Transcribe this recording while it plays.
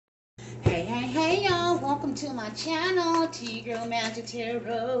welcome to my channel, tgirlmagick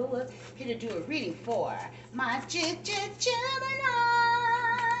Tarot. Here to do a reading for my Gemini,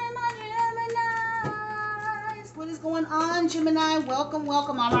 my Geminis. What is going on, Gemini? Welcome,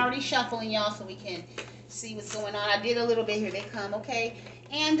 welcome. I'm already shuffling, y'all, so we can see what's going on. I did a little bit. Here they come, okay?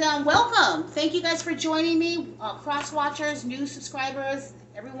 And welcome. Thank you guys for joining me. Cross watchers, new subscribers,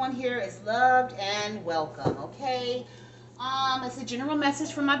 everyone here is loved and welcome, okay? It's a general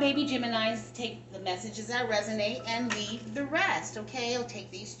message for my baby Geminis. Take the messages that resonate and leave the rest, okay? I'll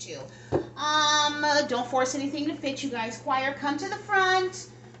take these two. Don't force anything to fit, you guys. Choir, come to the front.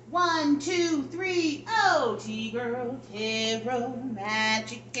 1, 2, 3, oh! T-girl, tarot,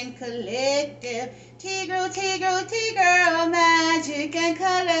 magic and collective. T-girl, magic and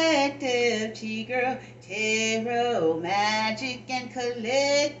collective. T-girl, tarot, magic and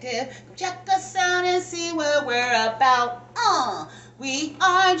collective. Go check us out and see what we're about. We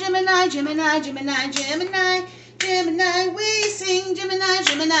are Gemini, Gemini, Gemini, Gemini, Gemini. We sing Gemini,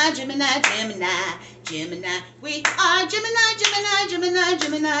 Gemini, Gemini, Gemini, Gemini. We are Gemini, Gemini, Gemini,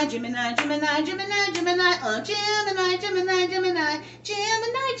 Gemini, Gemini, Gemini, Gemini, Gemini. Gemini, Gemini, Gemini,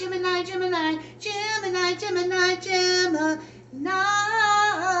 Gemini, Gemini, Gemini, Gemini, Gemini, Gemini.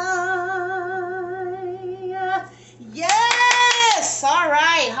 Yes! All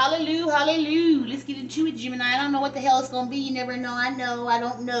right. Hallelujah, hallelujah. Let's get into it, Gemini. I don't know what the hell it's going to be. You never know. I know. I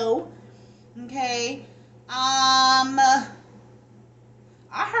don't know. Okay.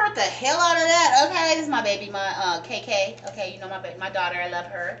 I heard the hell out of that. Okay, this is my baby, my KK. Okay, you know my daughter. I love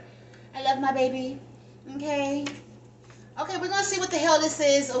her. I love my baby. Okay. Okay, we're going to see what the hell this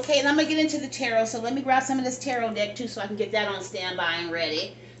is. Okay, and I'm going to get into the tarot. So let me grab some of this tarot deck, too, so I can get that on standby and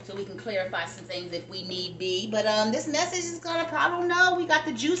ready. So we can clarify some things if we need be. But this message is going to, I don't know. We got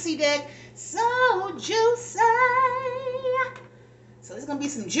the juicy deck. So juicy. So there's going to be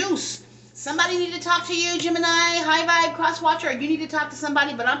some juice. Somebody need to talk to you, Gemini, high vibe, cross watcher, or you need to talk to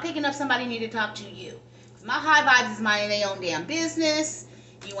somebody, but I'm picking up somebody need to talk to you. My high vibes is minding their own damn business.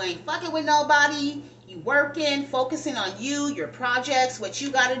 You ain't fucking with nobody. You working, focusing on you, your projects, what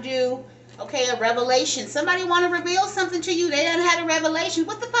you got to do. Okay, a revelation. Somebody want to reveal something to you. They done had a revelation.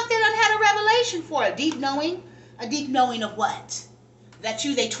 What the fuck they done had a revelation for? A deep knowing? A deep knowing of what? That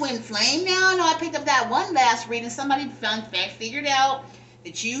you, they twin flame now? No, I picked up that one last reading. Somebody figured out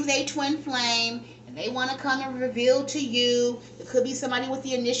that you, they twin flame, and they want to come and reveal to you. It could be somebody with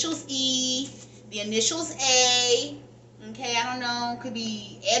the initials E, the initials A. Okay, I don't know. Could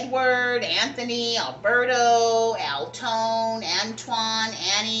be Edward, Anthony, Alberto, Altone, Antoine,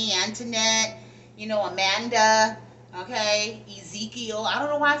 Annie, Antoinette, you know, Amanda, okay, Ezekiel. I don't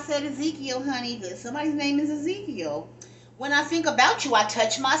know why I said Ezekiel, honey, because somebody's name is Ezekiel. When I think about you, I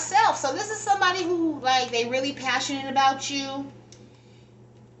touch myself. So this is somebody who, like, they really passionate about you.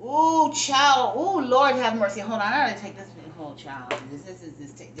 Ooh, child. Ooh, Lord have mercy. Hold on, I gotta take this. Oh, child.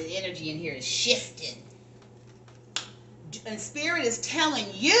 The energy in here is shifting. And Spirit is telling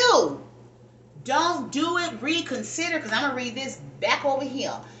you, don't do it, reconsider, because I'm going to read this back over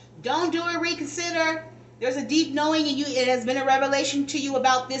here. Don't do it, reconsider. There's a deep knowing in you. It has been a revelation to you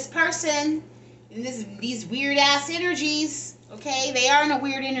about this person and these weird-ass energies, okay? They are in a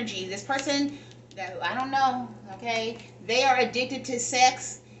weird energy. This person, I don't know, okay? They are addicted to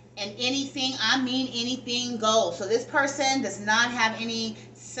sex, and anything, I mean anything goes. So this person does not have any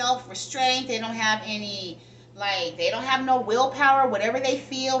self-restraint. They don't have any... Like, they don't have no willpower. Whatever they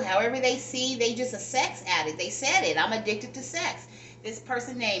feel, however they see, they just a sex addict. They said it. I'm addicted to sex. This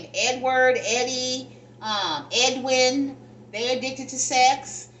person named Edward, Eddie, Edwin, they're addicted to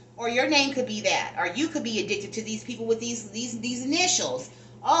sex. Or your name could be that. Or you could be addicted to these people with these initials.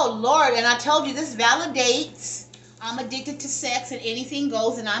 Oh, Lord. And I told you this validates I'm addicted to sex and anything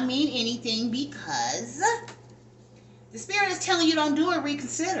goes. And I mean anything because... The Spirit is telling you don't do it,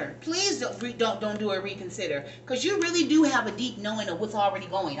 reconsider. Please don't do it, reconsider. Because you really do have a deep knowing of what's already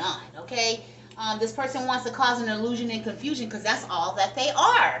going on, okay? This person wants to cause an illusion and confusion because that's all that they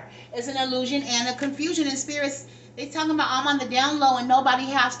are. It's an illusion and a confusion. And Spirits, they talking about I'm on the down low and nobody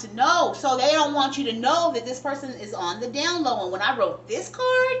has to know. So they don't want you to know that this person is on the down low. And when I wrote this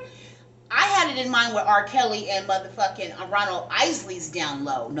card, I had it in mind with R. Kelly and motherfucking Ronald Isley's down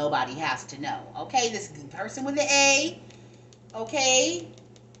low. Nobody has to know. Okay, this person with the A. Okay.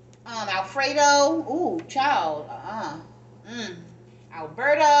 Alfredo. Ooh, child.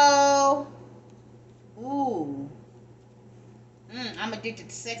 Alberto. Ooh. I'm addicted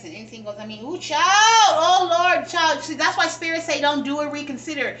to sex and anything goes. I mean, ooh, child. Oh, Lord, child. See, that's why Spirit say don't do it,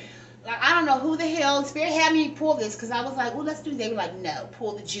 reconsider. Like, I don't know who the hell. Spirit had me pull this because I was like, oh, let's do. They were like, no,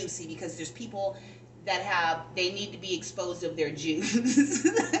 pull the juicy because there's people that they need to be exposed of their juice.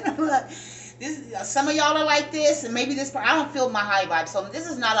 Some of y'all are like this, and maybe this. I don't feel my high vibe, so this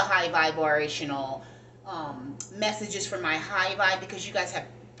is not a high vibrational messages for my high vibe, because you guys have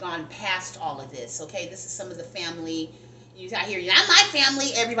gone past all of this. Okay, this is some of the family. I hear you. Not my family.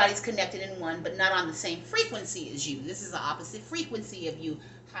 Everybody's connected in one, but not on the same frequency as you. This is the opposite frequency of you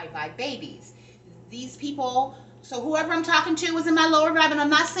high vibe babies. These people. So whoever I'm talking to is in my lower vibe, and I'm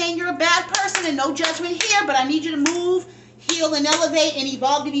not saying you're a bad person, and no judgment here, but I need you to move, heal, and elevate, and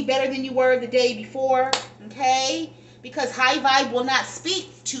evolve to be better than you were the day before, okay? Because high vibe will not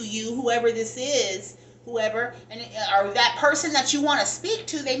speak to you, whoever this is, whoever, or that person that you want to speak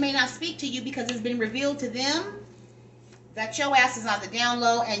to, they may not speak to you because it's been revealed to them that your ass is on the down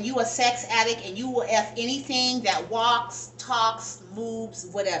low, and you a sex addict, and you will F anything that walks, talks, moves,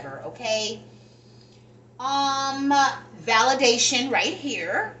 whatever, okay? Validation right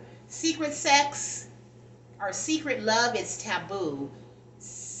here. Secret sex or secret love is taboo.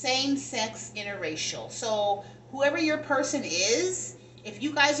 Same sex interracial. So whoever your person is, if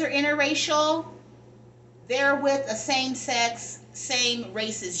you guys are interracial, they're with a same sex, same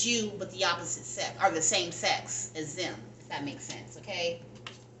race as you, but the opposite sex, or the same sex as them, if that makes sense, okay?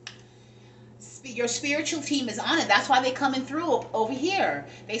 Your spiritual team is on it. That's why they coming through over here.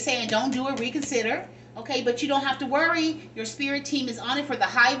 They saying don't do it, reconsider. Okay, but you don't have to worry. Your spirit team is on it for the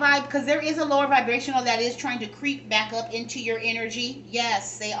high vibe, because there is a lower vibrational that is trying to creep back up into your energy.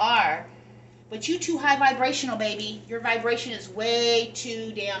 Yes, they are. But you too high vibrational, baby. Your vibration is way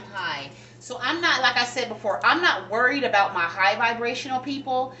too damn high. So I'm not, like I said before, I'm not worried about my high vibrational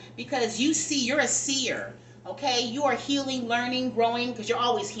people, because you see, you're a seer. Okay, you are healing, learning, growing, because you're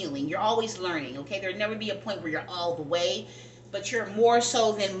always healing. You're always learning. Okay, there'll never be a point where you're all the way. But you're more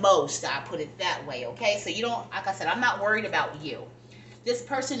so than most, I put it that way, okay? So you don't, like I said, I'm not worried about you. This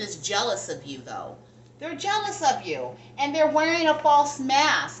person is jealous of you, though. They're jealous of you, and they're wearing a false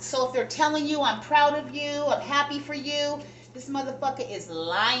mask. So if they're telling you, I'm proud of you, I'm happy for you, this motherfucker is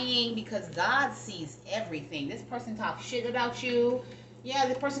lying, because God sees everything. This person talks shit about you. Yeah,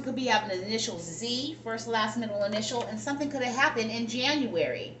 this person could be having an initial Z, first, last, middle initial, and something could have happened in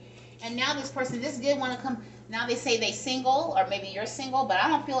January. And now this person, this did want to come. Now they say they single, or maybe you're single, but I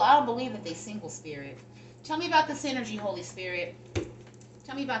don't believe that they single, Spirit. Tell me about this energy, Holy Spirit.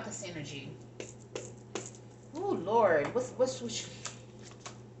 Tell me about this energy. Oh Lord, what's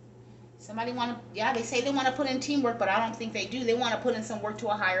somebody want to? Yeah, they say they want to put in teamwork, but I don't think they do. They want to put in some work to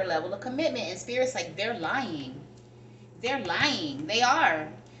a higher level of commitment. And Spirit's like, they're lying. They're lying. They are,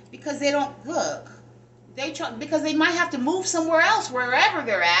 because they don't look. They try, because they might have to move somewhere else, wherever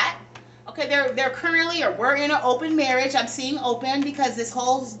they're at. Okay, they're currently, or we're in an open marriage. I'm seeing open, because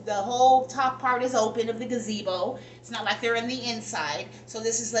the whole top part is open of the gazebo. It's not like they're in the inside. So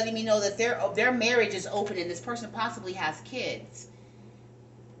this is letting me know that their marriage is open, and this person possibly has kids.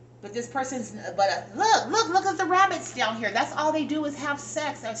 But this person's, look at the rabbits down here. That's all they do is have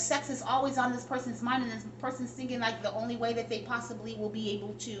sex. Sex is always on this person's mind, and this person's thinking like the only way that they possibly will be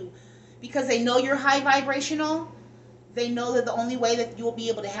able to, because they know you're high vibrational. They know that the only way that you'll be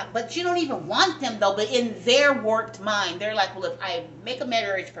able to have, but you don't even want them though, but in their warped mind, they're like, well, if I make a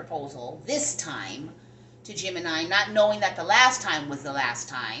marriage proposal this time to Gemini, not knowing that the last time was the last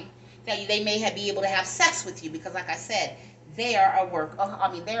time, that they may be able to have sex with you, because like I said, they are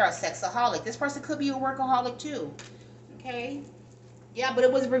they're a sexaholic. This person could be a workaholic too, okay? Yeah, but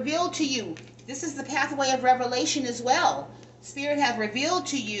it was revealed to you. This is the pathway of revelation as well. Spirit has revealed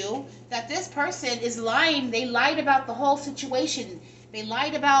to you that this person is lying. They lied about the whole situation. They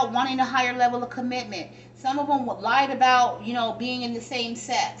lied about wanting a higher level of commitment. Some of them lied about, being in the same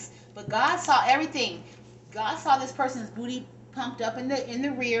sex. But God saw everything. God saw this person's booty pumped up in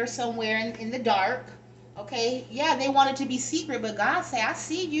the rear somewhere in the dark. Okay, yeah, they wanted to be secret, but God said, I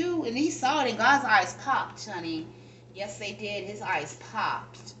see you. And he saw it, and God's eyes popped, honey. Yes, they did. His eyes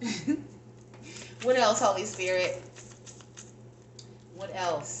popped. What else, Holy Spirit? What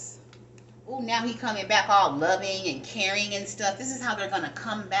else? Oh, now he coming back all loving and caring and stuff. This is how they're going to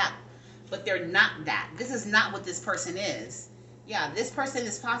come back. But they're not that. This is not what this person is. Yeah, this person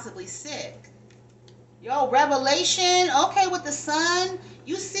is possibly sick. Yo, revelation. Okay, with the sun.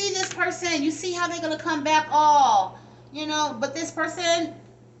 You see this person. You see how they're going to come back all, But this person,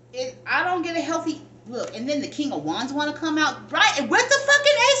 I don't get a healthy look. And then the King of Wands want to come out. Right? With the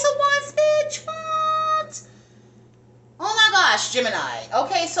fucking Ace of Wands, bitch. What? Oh my gosh, Gemini.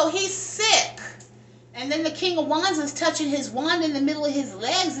 Okay, so he's sick. And then the King of Wands is touching his wand in the middle of his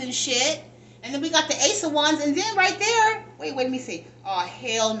legs and shit. And then we got the Ace of Wands. And then right there, wait, let me see. Oh,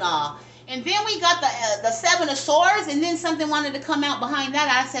 hell nah. And then we got the Seven of Swords. And then something wanted to come out behind that.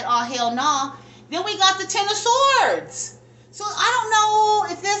 I said, oh, hell nah. Then we got the Ten of Swords. So I don't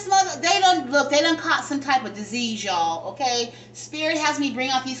know if this mother, they done look, they done caught some type of disease, y'all, okay? Spirit has me bring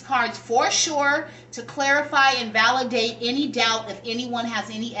out these cards for sure to clarify and validate any doubt if anyone has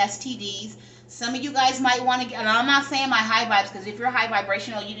any STDs. Some of you guys might want to get, and I'm not saying my high vibes, because if you're high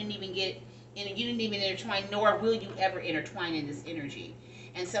vibrational, you didn't even get, you didn't even intertwine, nor will you ever intertwine in this energy.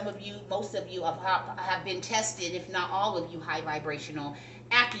 And some of you, most of you have been tested, if not all of you high vibrational,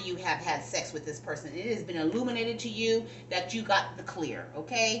 after you have had sex with this person. It has been illuminated to you that you got the clear,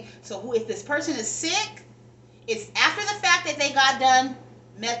 okay? So if this person is sick, it's after the fact that they got done,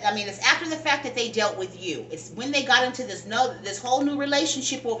 it's after the fact that they dealt with you. It's when they got into this whole new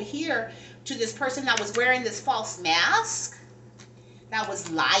relationship over here to this person that was wearing this false mask, that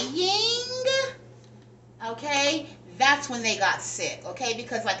was lying, okay? That's when they got sick, okay?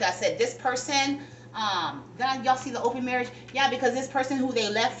 Because like I said, this person, y'all see the open marriage? Yeah, because this person who they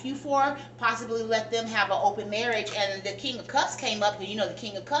left you for possibly let them have an open marriage, and the King of Cups came up, and you know the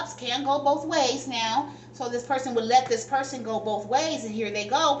King of Cups can go both ways now. So this person would let this person go both ways, and here they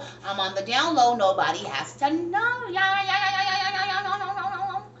go. I'm on the down low. Nobody has to know.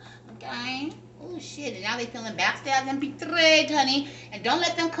 Okay. Oh shit, and now they feeling backstabbed and betrayed, honey. And don't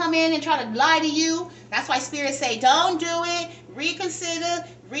let them come in and try to lie to you. That's why spirits say, don't do it. Reconsider,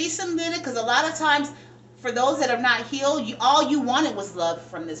 resubmit it, because a lot of times, for those that are not healed, all you wanted was love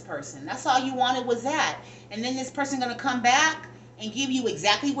from this person. That's all you wanted was that. And then this person gonna come back and give you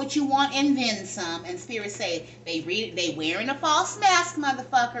exactly what you want and then some. And spirits say, they wearing a false mask,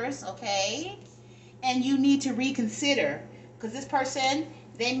 motherfuckers, okay? And you need to reconsider, because this person,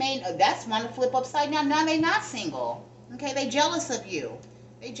 that's want to flip upside down. Now they not single. Okay, they jealous of you.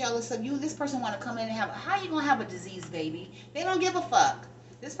 They jealous of you. This person want to come in and how you gonna have a disease, baby? They don't give a fuck.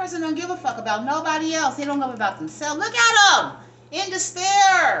 This person don't give a fuck about nobody else. They don't give about themselves. Look at them in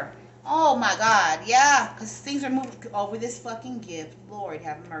despair. Oh my God, yeah, because things are moving over this fucking gift. Lord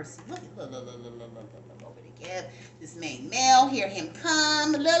have mercy. Look over the gift. This main male, hear him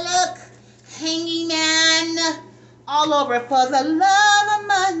come. Look, hanging man. All over for the love of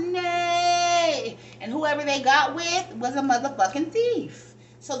money. And whoever they got with was a motherfucking thief.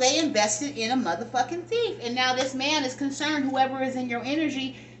 So they invested in a motherfucking thief. And now this man is concerned, whoever is in your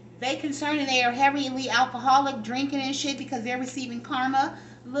energy, they concerned and they are heavily alcoholic, drinking and shit because they're receiving karma.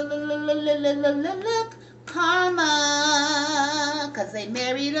 Look, karma. Because they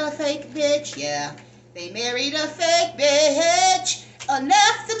married a fake bitch. Yeah, they married a fake bitch.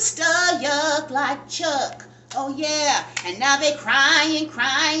 Left them stuck like Chuck. Oh yeah, and now they crying.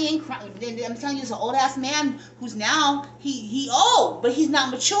 I'm telling you, it's an old ass man who's now he old, but he's not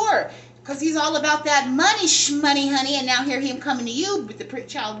mature, cause he's all about that money, honey. And now hear him coming to you with the pretty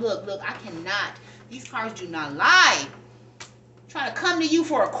child. Look, I cannot. These cards do not lie. Trying to come to you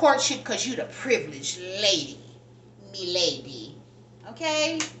for a courtship, cause you the privileged lady, me lady.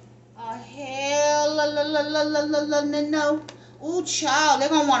 Okay? Hell, no. Ooh, child, they're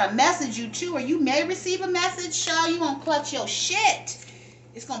going to want to message you, too. Or you may receive a message, child. You going to clutch your shit.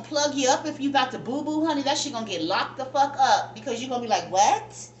 It's going to plug you up if you about to boo-boo, honey. That shit going to get locked the fuck up. Because you're going to be like,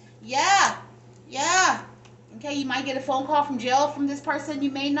 what? Yeah. Okay, you might get a phone call from jail from this person.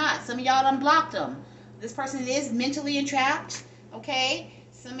 You may not. Some of y'all done blocked them. This person is mentally entrapped. Okay?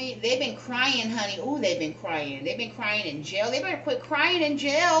 They've been crying, honey. Ooh, they've been crying. They've been crying in jail. They better quit crying in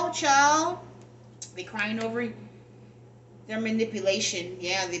jail, child. They crying over their manipulation.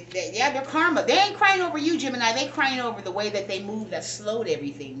 Yeah, their karma. They ain't crying over you, Gemini. They crying over the way that they moved that slowed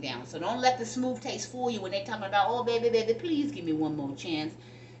everything down. So don't let the smooth taste fool you when they talking about, oh, baby, please give me one more chance.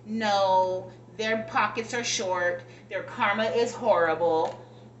 No, their pockets are short. Their karma is horrible.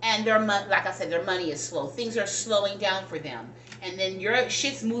 And like I said, their money is slow. Things are slowing down for them. And then your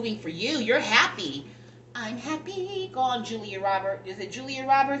shit's moving for you. You're happy. I'm happy. Go on, Julia Roberts. Is it Julia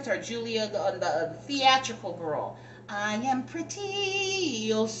Roberts or Julia, the theatrical girl? I am pretty,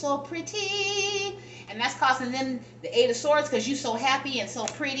 you're so pretty. And that's costing them the 8 of Swords because you're so happy and so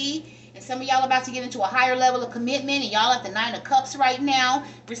pretty. And some of y'all about to get into a higher level of commitment. And y'all at the 9 of Cups right now,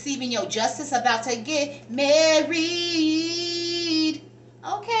 receiving your justice, about to get married.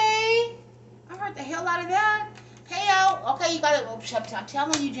 Okay. I heard the hell out of that. Payout. Okay, you got it. I'm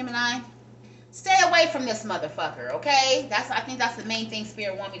telling you, Gemini. Stay away from this motherfucker, okay? I think that's the main thing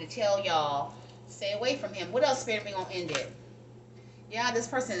Spirit want me to tell y'all. Stay away from him. What else, Spirit, we gonna end it? Yeah, this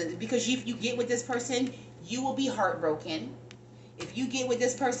person, because if you get with this person, you will be heartbroken. If you get with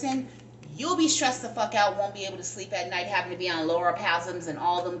this person, you'll be stressed the fuck out, won't be able to sleep at night, having to be on lorazepams and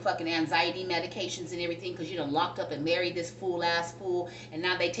all them fucking anxiety medications and everything because you done locked up and married this fool-ass fool, and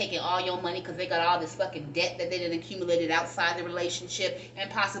now they taking all your money because they got all this fucking debt that they done accumulated outside the relationship, and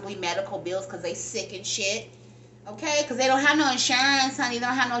possibly medical bills because they sick and shit. Okay? Because they don't have no insurance, honey. They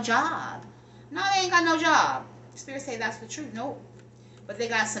don't have no job. No, they ain't got no job. Spirit say that's the truth. Nope. But they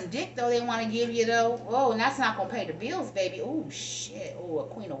got some dick, though, they want to give you, though. Oh, and that's not going to pay the bills, baby. Oh, shit. Oh, a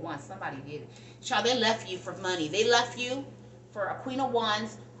Queen of Wands. Somebody did it. Child, they left you for money. They left you for a Queen of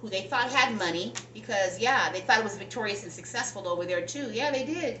Wands who they thought had money because, yeah, they thought it was victorious and successful over there, too. Yeah, they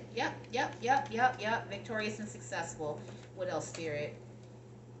did. Yep. Victorious and successful. What else, Spirit?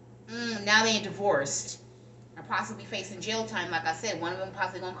 Now they ain't divorced. Or possibly facing jail time. Like I said, one of them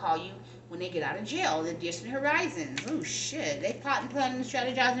possibly going to call you when they get out of jail. The distant horizons. Oh, shit. They plotting, planning, and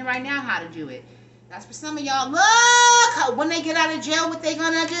strategizing right now how to do it. That's for some of y'all. Look! When they get out of jail, what they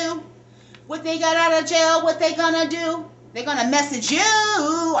gonna do? What they got out of jail, what they gonna do? They're gonna message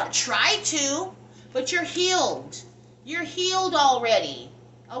you, or try to, but you're healed. You're healed already.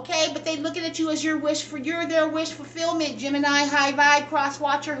 Okay? But they looking at you as you're their wish fulfillment. Gemini, high vibe, cross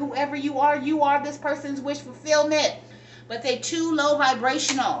watcher, whoever you are this person's wish fulfillment. But they're too low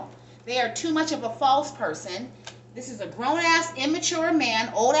vibrational. They are too much of a false person. This is a grown-ass, immature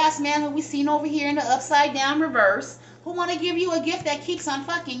man, old-ass man who we seen over here in the upside-down reverse, who want to give you a gift that keeps on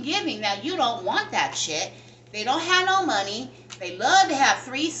fucking giving. Now, you don't want that shit. They don't have no money. They love to have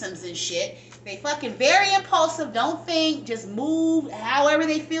threesomes and shit. They fucking very impulsive. Don't think. Just move however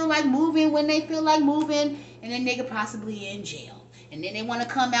they feel like moving, when they feel like moving, and then they could possibly in jail. And then they want to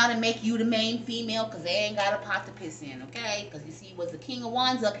come out and make you the main female because they ain't got a pot to piss in, okay? Because you see, he was the King of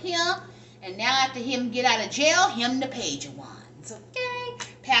Wands up here. And now after him get out of jail, him the Page of Wands, okay?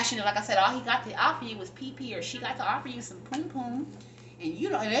 Passionate, like I said, all he got to offer you was pee-pee, or she got to offer you some poom-poom. And you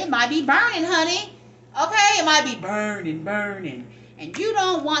don't, it might be burning, honey. Okay? It might be burning. And you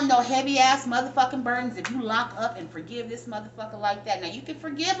don't want no heavy-ass motherfucking burdens if you lock up and forgive this motherfucker like that. Now, you can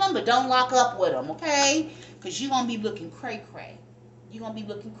forgive him, but don't lock up with him, okay? Because you're going to be looking cray-cray. You're going to be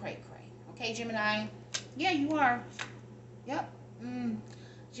looking cray-cray. Okay, Gemini? Yeah, you are. Yep.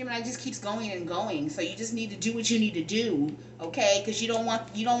 Gemini just keeps going and going. So you just need to do what you need to do, okay? Because you don't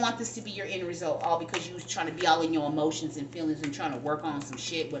want this to be your end result, all because you was trying to be all in your emotions and feelings and trying to work on some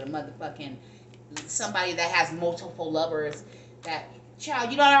shit with a motherfucking somebody that has multiple lovers. That, child,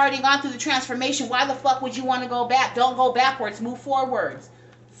 you done already gone through the transformation. Why the fuck would you want to go back? Don't go backwards. Move forwards.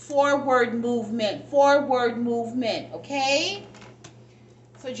 Forward movement. Okay?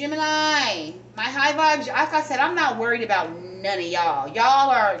 So, Gemini, my high vibes, like I said, I'm not worried about none of y'all.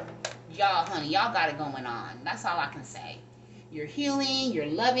 Y'all, honey, y'all got it going on. That's all I can say. You're healing, you're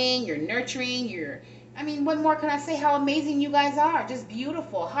loving, you're nurturing, what more can I say? How amazing you guys are. Just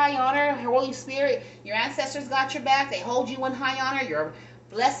beautiful. High honor, Holy Spirit. Your ancestors got your back. They hold you in high honor. You're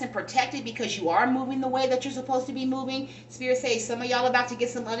blessed and protected because you are moving the way that you're supposed to be moving. Spirit says some of y'all about to get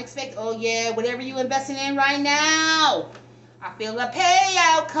some unexpected. Oh, yeah, whatever you investing in right now. I feel a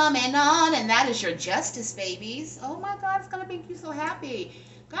payout coming on, and that is your justice, babies. Oh, my God, it's going to make you so happy.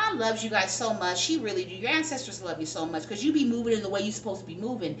 God loves you guys so much. He really do. Your ancestors love you so much because you be moving in the way you're supposed to be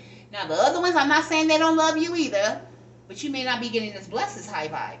moving. Now, the other ones, I'm not saying they don't love you either, but you may not be getting as blessed as high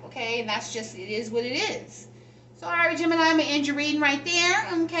vibe, okay? And that's just, it is what it is. So, all right, Gemini, I'm going to end your reading right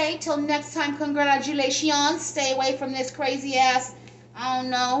there, okay? Till next time, congratulations. Stay away from this crazy ass, I don't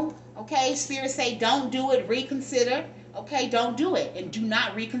know, okay? Spirit say, don't do it, reconsider. Okay, don't do it. And do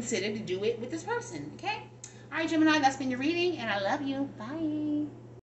not reconsider to do it with this person. Okay? All right, Gemini, that's been your reading. And I love you. Bye.